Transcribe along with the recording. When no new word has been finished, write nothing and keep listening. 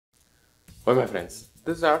Hi my friends,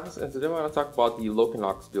 this is Arthas and today I want to talk about the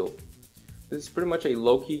Lokinox build. This is pretty much a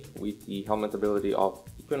Loki with the helmet ability of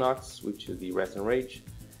Equinox, which is the Rest and Rage,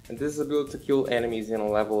 and this is a build to kill enemies and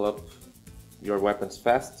level up your weapons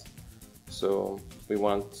fast. So we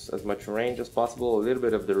want as much range as possible, a little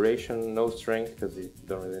bit of duration, no strength because you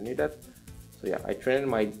don't really need that. So yeah, I trained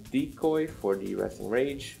my decoy for the Rest and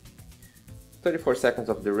Rage. 34 seconds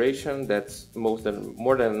of duration, that's more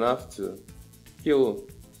than enough to kill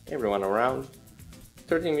everyone around.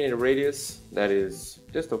 13-minute radius, that is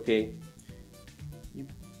just okay.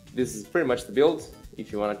 This is pretty much the build.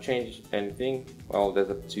 If you want to change anything, well, that's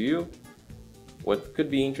up to you. What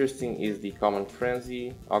could be interesting is the Common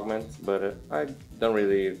Frenzy augment, but I don't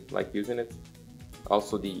really like using it.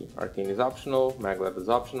 Also the Arcane is optional, Maglev is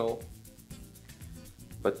optional,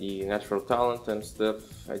 but the Natural Talent and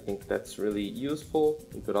stuff, I think that's really useful.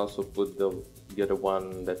 You could also put the other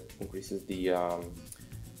one that increases the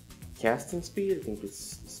casting speed. I think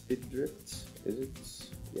it's Speed Drift, is it?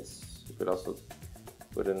 Yes, you could also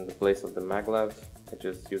put it in the place of the Maglev. I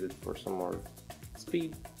just use it for some more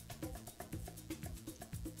speed.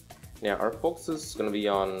 Now our focus is going to be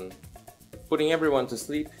on putting everyone to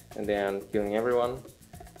sleep and then killing everyone.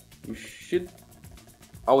 You should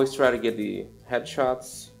always try to get the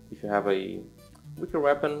headshots if you have a weaker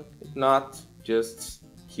weapon. If not, just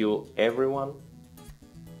kill everyone.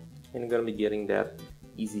 And you're going to be getting that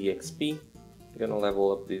easy XP. I'm gonna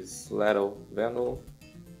level up this Lato Vandal,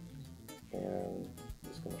 and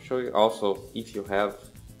just gonna show you. Also, if you have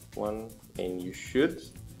one, and you should,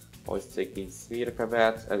 always take a Smear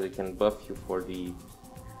Cravat as it can buff you for the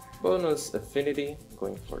bonus affinity.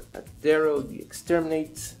 Going for Adero, the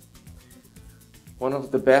Exterminate. One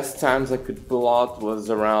of the best times I could pull out was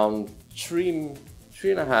around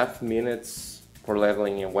 3.5 minutes for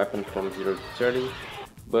leveling a weapon from 0 to 30,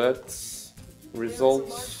 but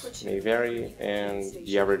results may vary and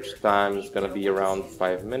the average time is gonna be around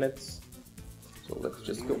 5 minutes. So let's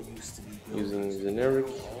just go using generic,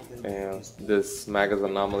 and this Magus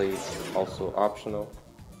anomaly is also optional.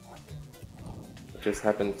 It just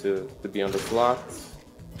happened to be on the slot.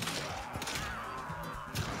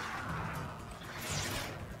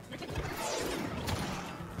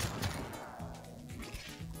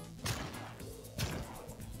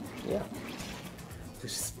 Yeah,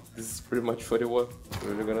 this is pretty much what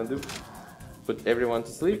we're gonna do. Put everyone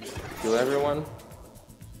to sleep, kill everyone,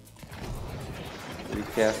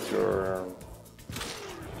 recast your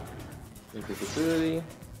invisibility,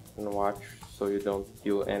 and watch so you don't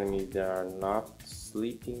kill enemies that are not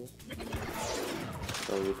sleeping,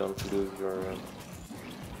 so you don't lose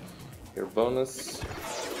your bonus.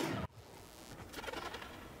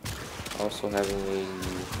 Also having a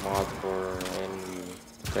mod for enemy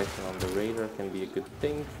protection on the radar can be a good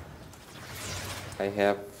thing. I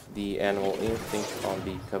have the Animal Instinct on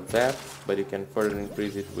the Cravat, but you can further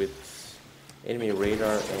increase it with enemy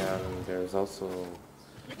radar, and there's also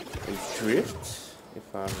a Drift,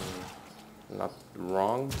 if I'm not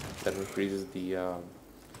wrong, that increases the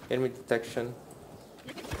enemy detection.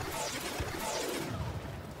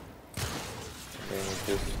 And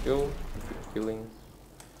just go, keep killing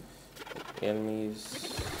enemies.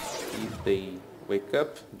 If they wake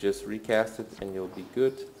up, just recast it and you'll be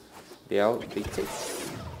good. They take,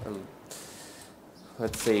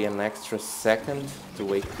 let's say, an extra second to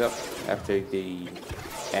wake up after they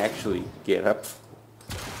actually get up.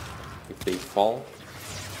 If they fall,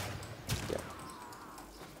 yeah,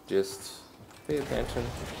 just pay attention.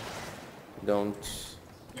 Don't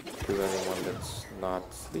kill anyone that's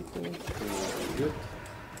not sleeping. You'll be good.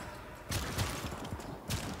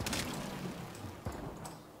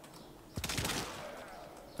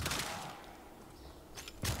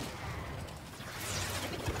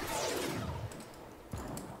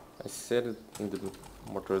 I said it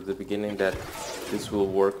more towards the beginning that this will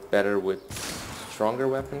work better with stronger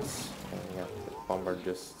weapons, and yeah, the bomber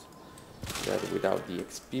just got it without the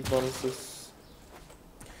XP bonuses,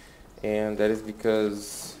 and that is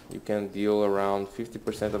because you can deal around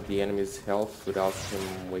 50% of the enemy's health without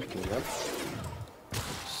him waking up.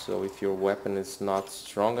 So if your weapon is not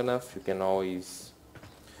strong enough, you can always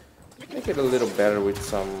make it a little better with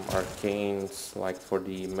some arcanes, like for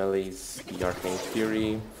the melees, the Arcane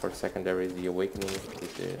Fury, for secondary, the Awakening,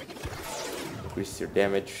 with the increase your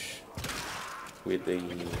damage with the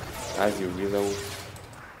as you reload.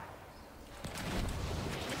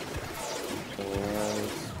 And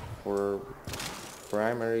for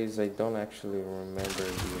primaries, I don't actually remember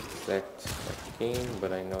the exact arcane,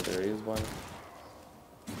 but I know there is one.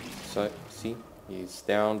 So see, he's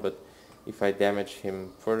down, but if I damage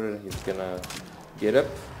him further, he's gonna get up,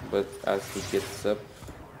 but as he gets up,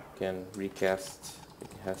 can recast.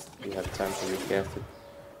 You have time to recast it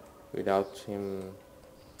without him.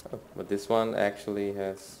 Oh, but this one actually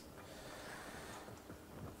has,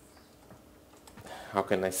 how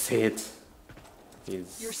can I say it?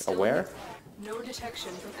 He's aware. No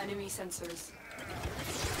detection from enemy sensors.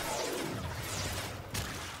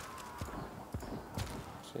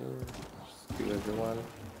 Just kill everyone.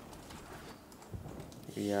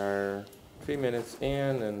 We are 3 minutes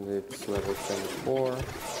in and it's level 24.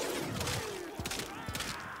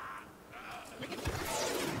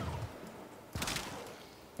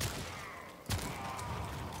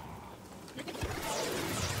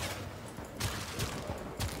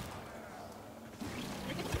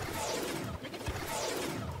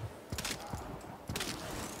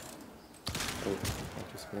 Oh,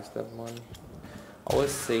 I just missed that one.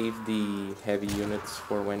 Always save the heavy units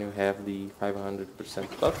for when you have the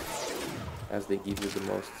 500% buff, as they give you the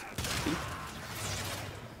most speed.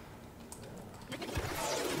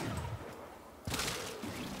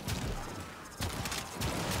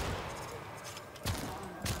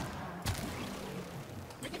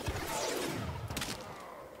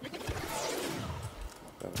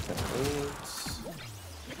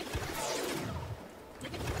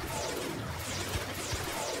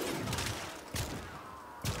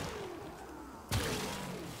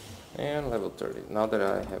 And level 30. Now that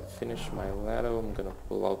I have finished my ladder, I'm gonna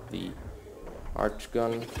pull out the arch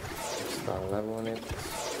gun and start leveling it.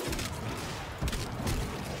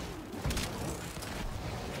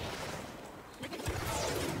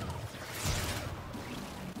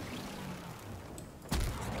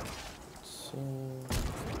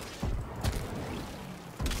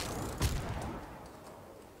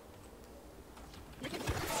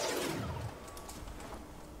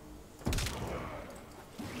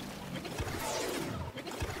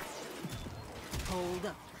 Hold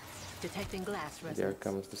up. Detecting glass resonance. There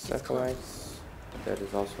comes the satellites. That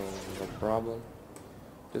is also no problem.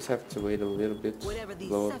 Just have to wait a little bit,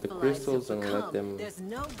 blow up the crystals and let them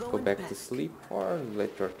go back to sleep, or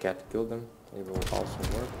let your cat kill them. It will also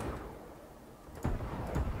work.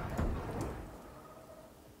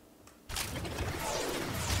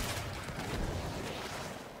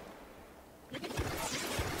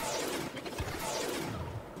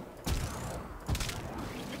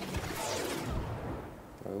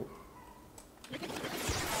 Oh.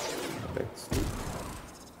 Back to sleep.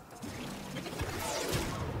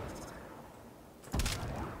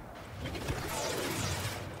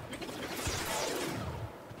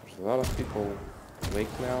 There's a lot of people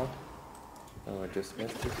awake now. Oh, I just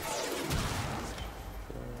missed it.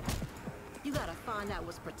 You gotta find out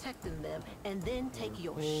what's protecting them and then take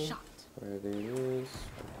your shot. Where it is,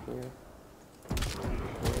 right here.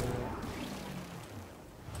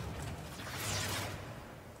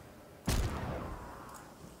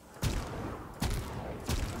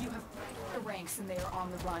 And they are on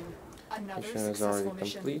the run. Another Mission is already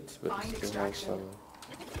complete, but still have some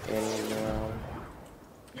enemies around.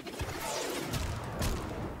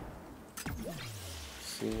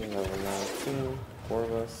 See, level 19, 4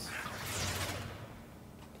 of us.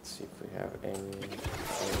 Let's see if we have any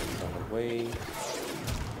enemies on the way.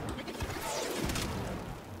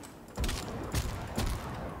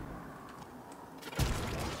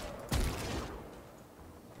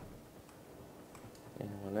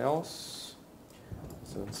 Anyone else?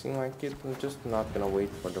 Doesn't seem like it. I'm just not gonna wait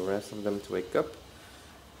for the rest of them to wake up.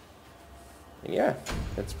 And yeah,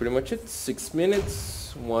 that's pretty much it. 6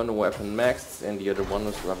 minutes, one weapon maxed and the other one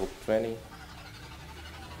was level 20.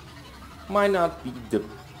 Might not be the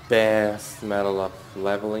best method of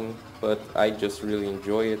leveling, but I just really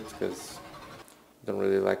enjoy it because I don't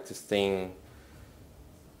really like to stay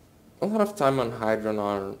a lot of time on Hydron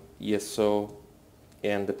or ESO,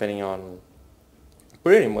 and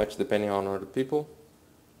pretty much depending on other people.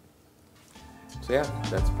 So yeah,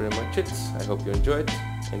 that's pretty much it. I hope you enjoyed,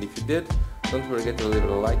 and if you did, don't forget to leave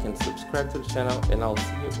a like and subscribe to the channel, and I'll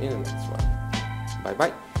see you in the next one. Bye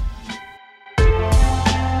bye.